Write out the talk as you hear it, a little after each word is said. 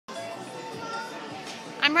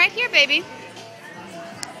I'm right here, baby.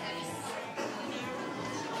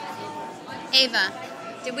 Ava,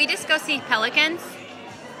 did we just go see pelicans?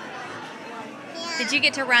 Yeah. Did you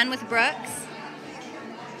get to run with Brooks?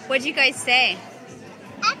 What'd you guys say?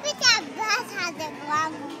 I think that bus has a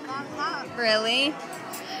run. Really?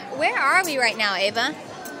 Where are we right now, Ava?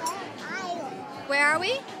 Where are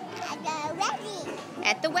we? At the wedding.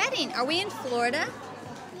 At the wedding. Are we in Florida?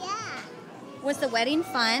 Yeah. Was the wedding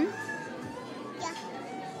fun? Yeah.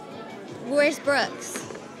 Where's Brooks?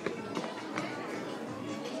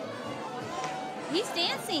 He's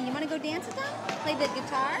dancing. You want to go dance with him? Play the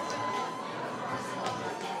guitar?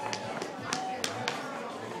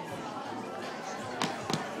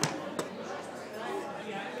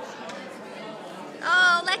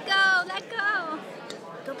 Oh, let go, let go.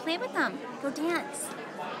 Go play with them. Go dance.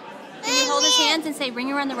 Can you hold his hands and say,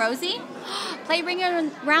 ring around the rosy? Play ring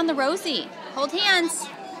around the rosy. Hold hands.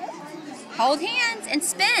 Hold hands and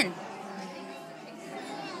spin.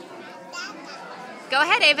 Go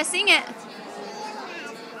ahead, Ava, sing it.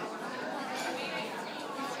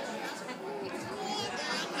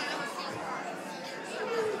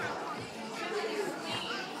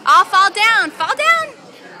 All fall down, fall down.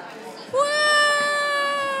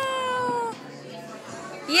 Whoa!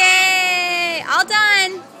 Yay! All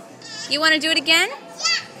done. You want to do it again?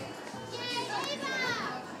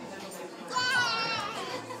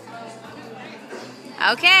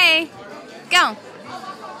 Okay, go.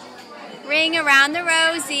 Ring around the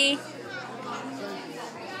rosy.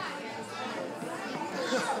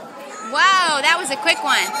 Whoa, that was a quick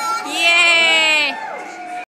one. Yay!